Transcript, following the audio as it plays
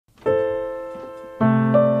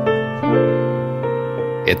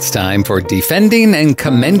It's time for Defending and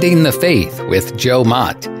Commending the Faith with Joe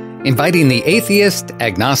Mott, inviting the atheist,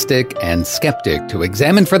 agnostic, and skeptic to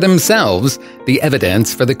examine for themselves the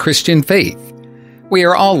evidence for the Christian faith. We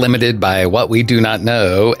are all limited by what we do not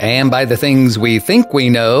know and by the things we think we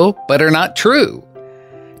know but are not true.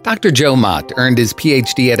 Dr. Joe Mott earned his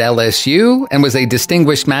PhD at LSU and was a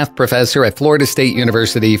distinguished math professor at Florida State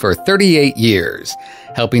University for 38 years,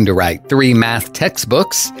 helping to write 3 math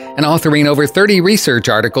textbooks and authoring over 30 research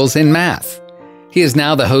articles in math. He is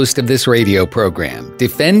now the host of this radio program,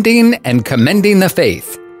 Defending and Commending the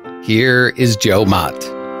Faith. Here is Joe Mott.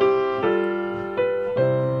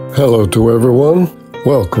 Hello to everyone.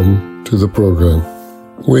 Welcome to the program.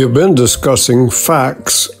 We have been discussing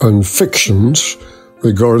facts and fictions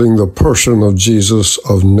regarding the person of Jesus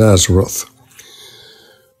of Nazareth.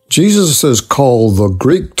 Jesus is called the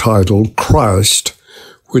Greek title Christ,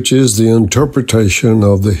 which is the interpretation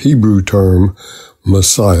of the Hebrew term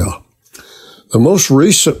Messiah. The most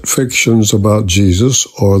recent fictions about Jesus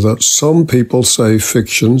are that some people say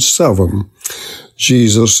fiction 7,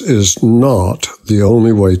 Jesus is not the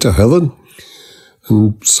only way to heaven,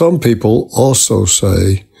 and some people also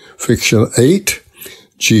say fiction 8,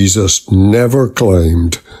 Jesus never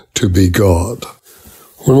claimed to be God.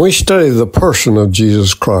 When we study the person of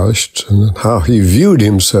Jesus Christ and how he viewed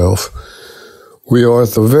himself, we are at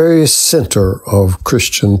the very center of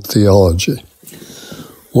Christian theology.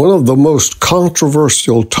 One of the most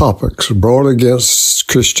controversial topics brought against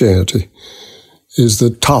Christianity is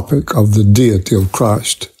the topic of the deity of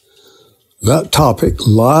Christ. That topic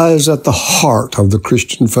lies at the heart of the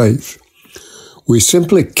Christian faith. We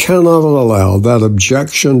simply cannot allow that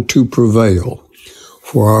objection to prevail,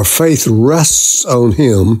 for our faith rests on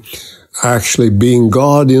him actually being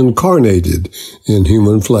God incarnated in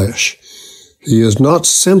human flesh. He is not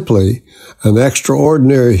simply an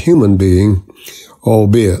extraordinary human being,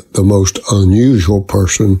 albeit the most unusual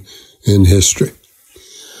person in history.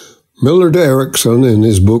 Millard Erickson, in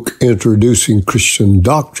his book Introducing Christian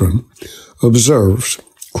Doctrine, observes,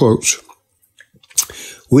 quotes,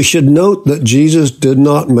 "We should note that Jesus did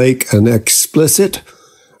not make an explicit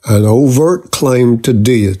and overt claim to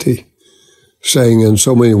deity, saying in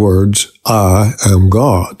so many words, 'I am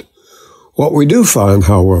God.' What we do find,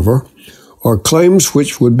 however, are claims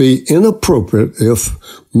which would be inappropriate if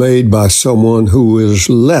made by someone who is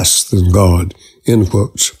less than God," end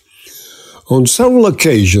quotes. On several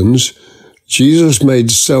occasions, Jesus made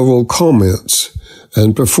several comments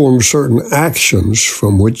and performed certain actions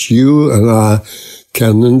from which you and I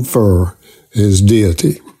can infer his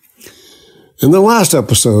deity. In the last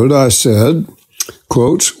episode, I said,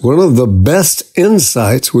 quotes, "One of the best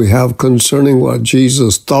insights we have concerning what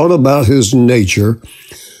Jesus thought about his nature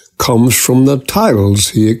comes from the titles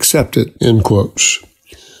he accepted," end quotes.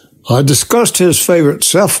 I discussed his favorite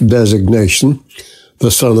self-designation,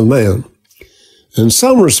 the Son of Man. In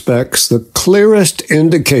some respects, the clearest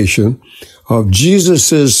indication of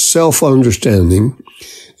Jesus' self-understanding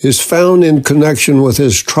is found in connection with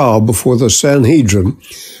his trial before the Sanhedrin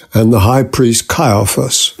and the high priest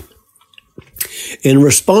Caiaphas. In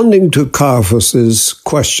responding to Caiaphas'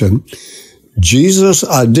 question, Jesus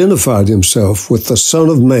identified himself with the Son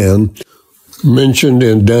of Man mentioned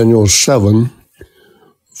in Daniel 7,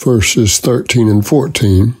 verses 13 and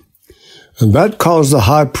 14, and that caused the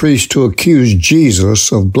high priest to accuse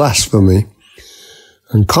Jesus of blasphemy,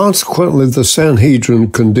 and consequently the Sanhedrin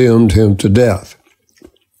condemned him to death.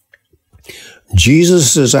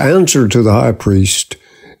 Jesus' answer to the high priest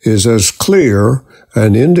is as clear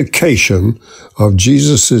an indication of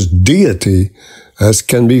Jesus' deity as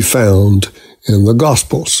can be found in the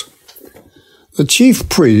Gospels. The chief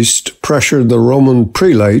priest pressured the Roman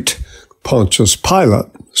prelate, Pontius Pilate,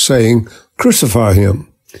 saying, "Crucify him."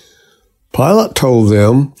 Pilate told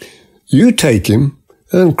them, "You take him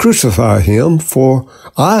and crucify him, for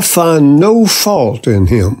I find no fault in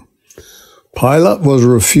him." Pilate was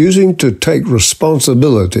refusing to take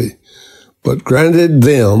responsibility, but granted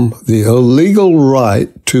them the illegal right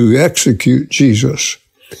to execute Jesus.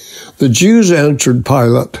 The Jews answered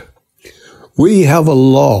Pilate, "We have a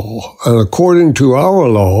law, and according to our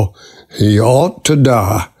law, he ought to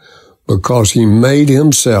die because he made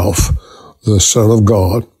himself the Son of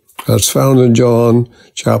God." That's found in John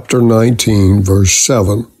chapter 19, verse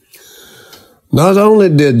 7. Not only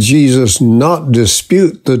did Jesus not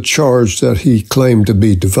dispute the charge that he claimed to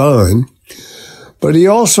be divine, but he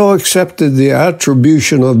also accepted the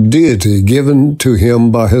attribution of deity given to him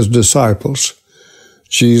by his disciples.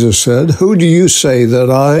 Jesus said, "Who do you say that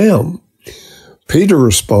I am?" Peter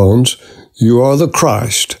responds, "You are the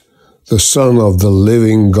Christ, the Son of the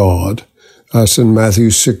living God." That's in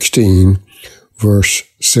Matthew 16, verse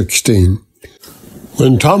 16.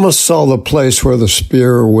 When Thomas saw the place where the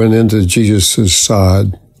spear went into Jesus'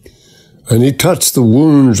 side, and he touched the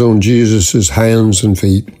wounds on Jesus' hands and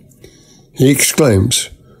feet, he exclaims,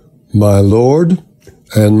 "My Lord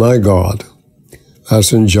and my God."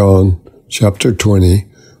 That's in John chapter 20,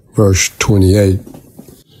 verse 28.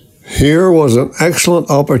 Here was an excellent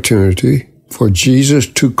opportunity for Jesus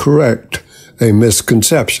to correct a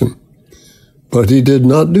misconception, but he did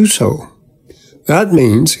not do so. That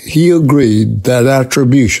means he agreed that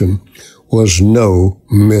attribution was no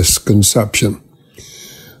misconception.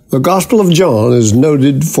 The Gospel of John is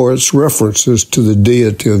noted for its references to the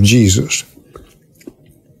deity of Jesus.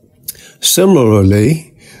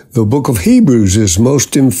 Similarly, the book of Hebrews is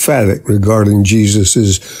most emphatic regarding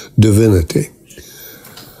Jesus' divinity.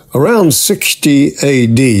 Around 60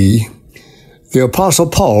 A.D., the Apostle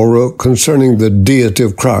Paul wrote concerning the deity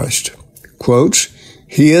of Christ, quotes,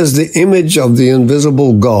 "He is the image of the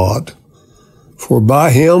invisible God, for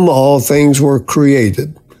by him all things were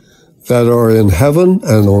created, that are in heaven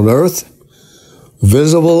and on earth,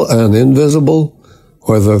 visible and invisible,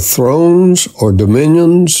 whether thrones or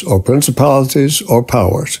dominions or principalities or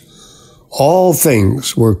powers. All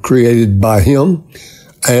things were created by him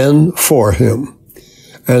and for him.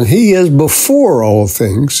 And he is before all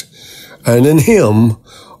things, and in him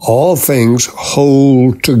all things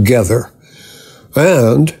hold together.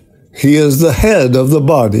 And he is the head of the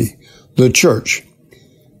body, the church.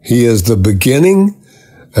 He is the beginning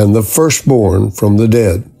and the firstborn from the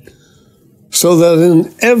dead, so that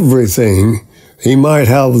in everything he might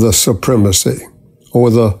have the supremacy, or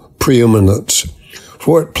the preeminence.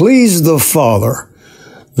 For it pleased the Father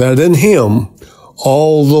that in him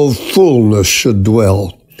all the fullness should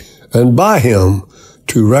dwell, and by him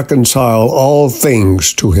to reconcile all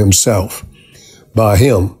things to himself. By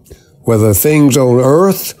him, whether things on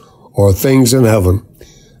earth or things in heaven,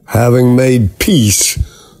 having made peace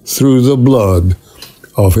through the blood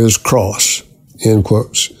of his cross." End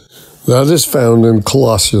quotes. That is found in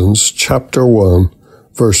Colossians chapter 1,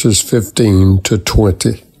 verses 15 to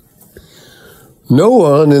 20. No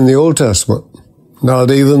one in the Old Testament,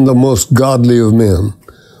 not even the most godly of men,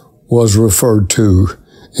 was referred to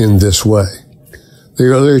in this way. The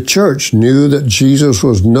early church knew that Jesus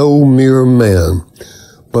was no mere man,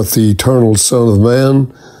 but the eternal Son of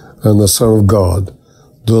Man and the Son of God,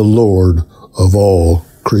 the Lord of all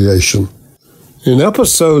creation. In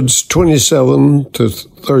episodes 27 to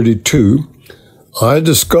 32, I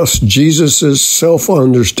discussed Jesus'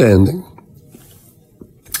 self-understanding.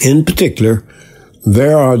 In particular,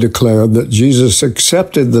 there I declared that Jesus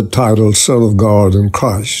accepted the title Son of God in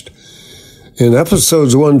Christ. In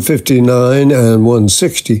episodes 159 and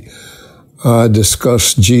 160, I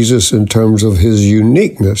discussed Jesus in terms of his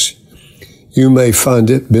uniqueness. You may find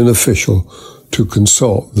it beneficial to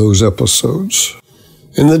consult those episodes.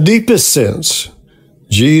 In the deepest sense,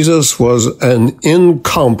 Jesus was an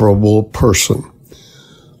incomparable person.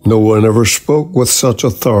 No one ever spoke with such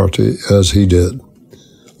authority as he did,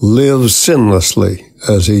 lived sinlessly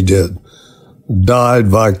as he did, died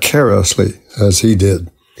vicariously as he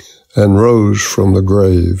did, and rose from the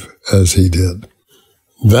grave as he did.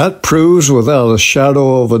 That proves without a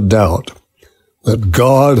shadow of a doubt that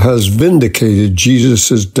God has vindicated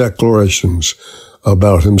Jesus' declarations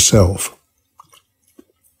about himself.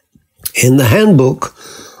 In the Handbook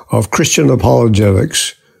of Christian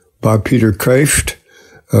Apologetics by Peter Kreeft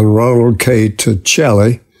and Ronald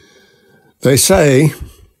Tacelli, they say,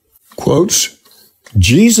 quotes,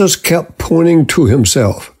 "Jesus kept pointing to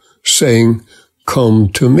himself, saying, 'Come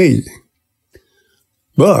to me.'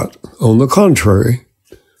 But, on the contrary,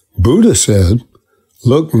 Buddha said,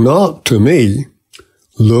 'Look not to me,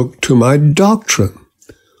 look to my doctrine.'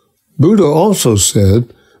 Buddha also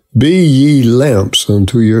said, 'Be ye lamps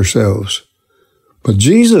unto yourselves.' But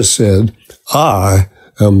Jesus said, 'I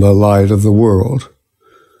am the light of the world.'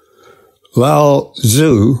 Lao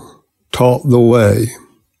Tzu taught the way.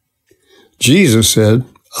 Jesus said,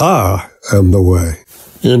 'I am the way.'"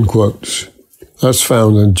 End quotes. That's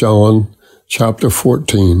found in John chapter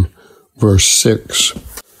 14, verse 6.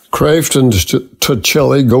 Kreeft and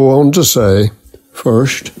Tacelli go on to say,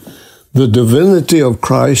 first, the divinity of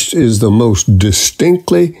Christ is the most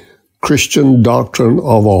distinctly Christian doctrine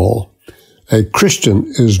of all. A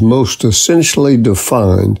Christian is most essentially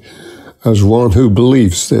defined as one who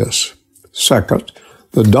believes this. Second,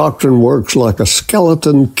 the doctrine works like a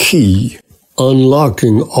skeleton key,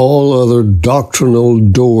 unlocking all other doctrinal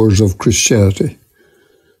doors of Christianity.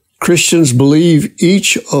 Christians believe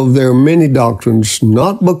each of their many doctrines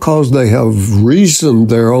not because they have reasoned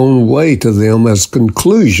their own way to them as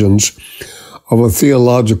conclusions of a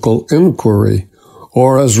theological inquiry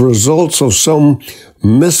or as results of some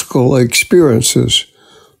mystical experiences,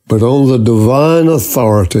 but on the divine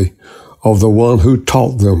authority of the one who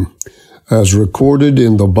taught them, as recorded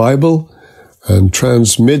in the Bible and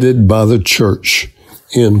transmitted by the church,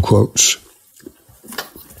 end quotes.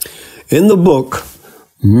 In the book,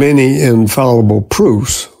 Many Infallible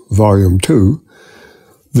Proofs, Volume 2,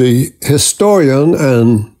 the historian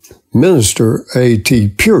and minister A.T.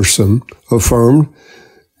 Pierson affirmed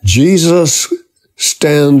Jesus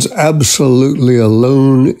stands absolutely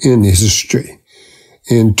alone in history,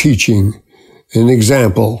 in teaching, in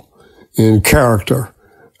example, in character,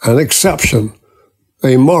 an exception,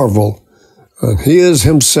 a marvel, and he is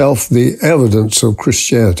himself the evidence of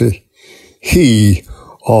Christianity. He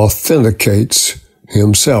authenticates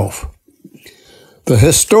himself. The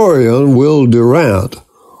historian Will Durant,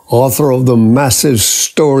 author of the massive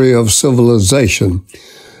story of civilization,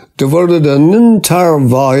 devoted an entire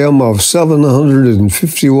volume of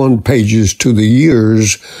 751 pages to the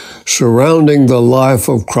years surrounding the life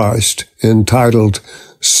of Christ, entitled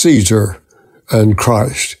Caesar and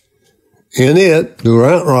Christ. In it,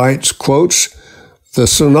 Durant writes, quotes, "The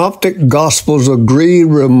synoptic gospels agree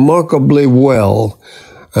remarkably well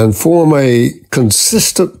and form a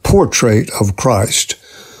consistent portrait of Christ.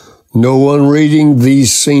 No one reading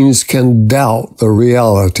these scenes can doubt the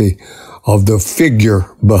reality of the figure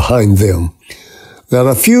behind them. That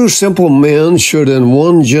a few simple men should in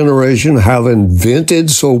one generation have invented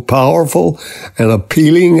so powerful and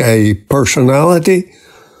appealing a personality,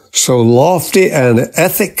 so lofty an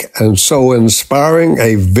ethic, and so inspiring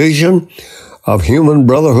a vision of human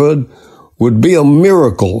brotherhood would be a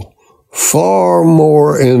miracle far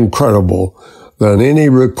more incredible than any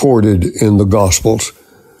recorded in the Gospels.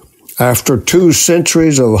 After 2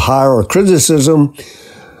 centuries of higher criticism,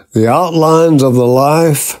 the outlines of the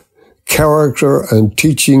life, character, and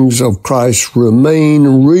teachings of Christ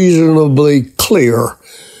remain reasonably clear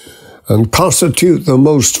and constitute the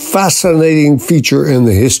most fascinating feature in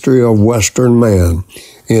the history of Western man,"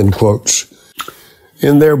 end quotes.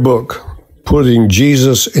 In their book, Putting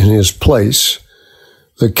Jesus in His Place,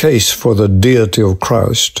 The Case for the Deity of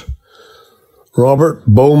Christ, Robert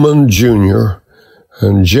Bowman Jr.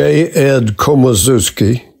 and J. Ed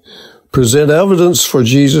Komazuski present evidence for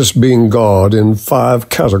Jesus being God in 5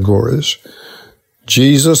 categories.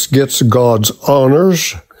 Jesus gets God's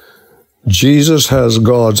honors. Jesus has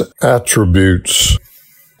God's attributes.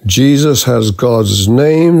 Jesus has God's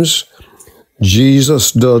names.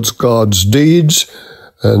 Jesus does God's deeds.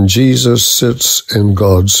 And Jesus sits in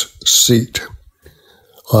God's seat.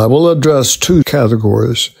 I will address 2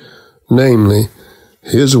 categories, namely,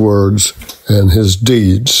 His words and His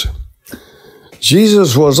deeds.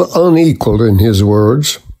 Jesus was unequaled in His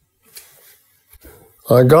words.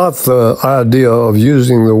 I got the idea of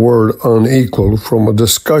using the word unequaled from a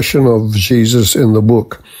discussion of Jesus in the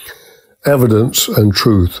book Evidence and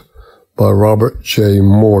Truth by Robert J.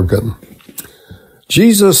 Morgan.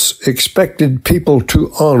 Jesus expected people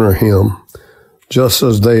to honor Him just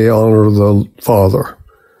as they honor the Father.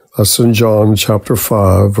 That's in John chapter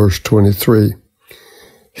 5, verse 23.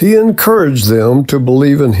 He encouraged them to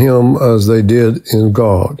believe in Him as they did in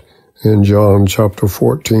God, in John chapter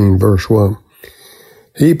 14, verse 1.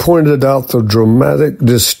 He pointed out the dramatic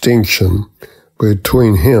distinction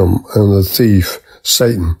between Him and the thief,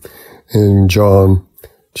 Satan, in John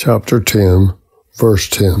chapter 10, verse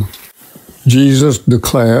 10. Jesus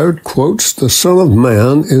declared, quotes, "The Son of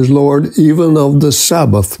Man is Lord even of the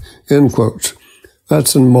Sabbath," end quotes.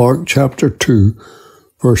 That's in Mark chapter 2,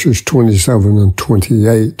 verses 27 and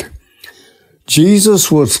 28.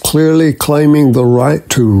 Jesus was clearly claiming the right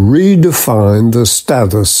to redefine the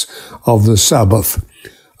status of the Sabbath,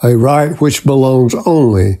 a right which belongs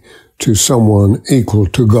only to someone equal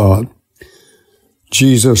to God.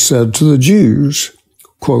 Jesus said to the Jews,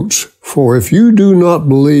 quotes, "For if you do not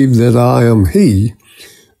believe that I am He,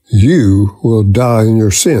 you will die in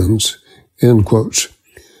your sins," end quotes.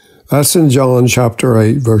 That's in John chapter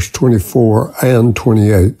 8, verse 24 and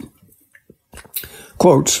 28.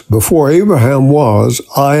 Quotes, "Before Abraham was,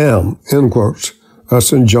 I am," end quotes.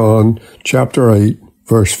 That's in John chapter 8,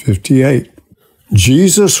 verse 58.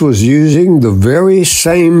 Jesus was using the very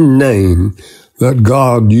same name that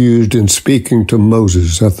God used in speaking to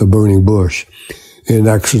Moses at the burning bush in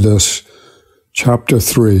Exodus chapter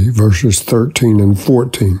 3, verses 13 and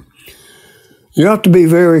 14. You have to be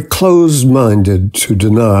very closed-minded to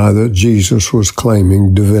deny that Jesus was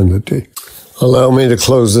claiming divinity. Allow me to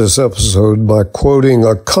close this episode by quoting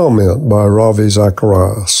a comment by Ravi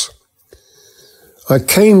Zacharias. "I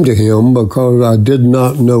came to Him because I did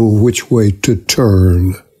not know which way to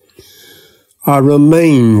turn. I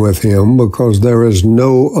remain with him because there is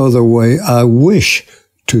no other way I wish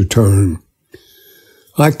to turn.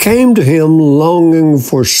 I came to him longing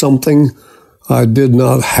for something I did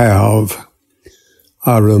not have.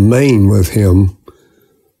 I remain with him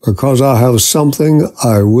because I have something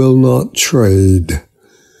I will not trade.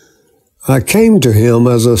 I came to him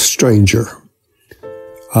as a stranger.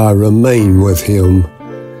 I remain with him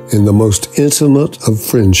in the most intimate of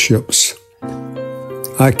friendships.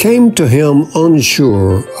 I came to him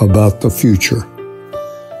unsure about the future.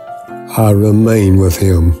 I remain with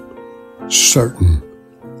him certain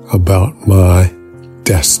about my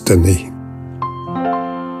destiny.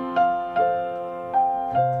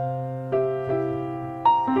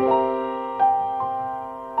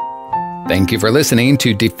 Thank you for listening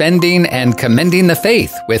to Defending and Commending the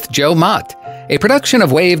Faith with Joe Mott, a production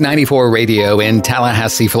of Wave 94 Radio in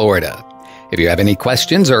Tallahassee, Florida. If you have any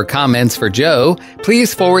questions or comments for Joe,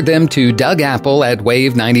 please forward them to Doug Apple at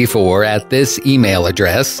Wave94 at this email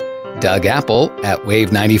address,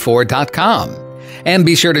 dougapple@wave94.com. And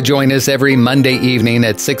be sure to join us every Monday evening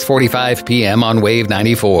at 6:45 p.m. on Wave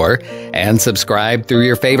 94 and subscribe through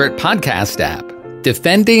your favorite podcast app.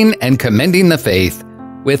 Defending and Commending the Faith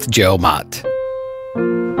with Joe Mott.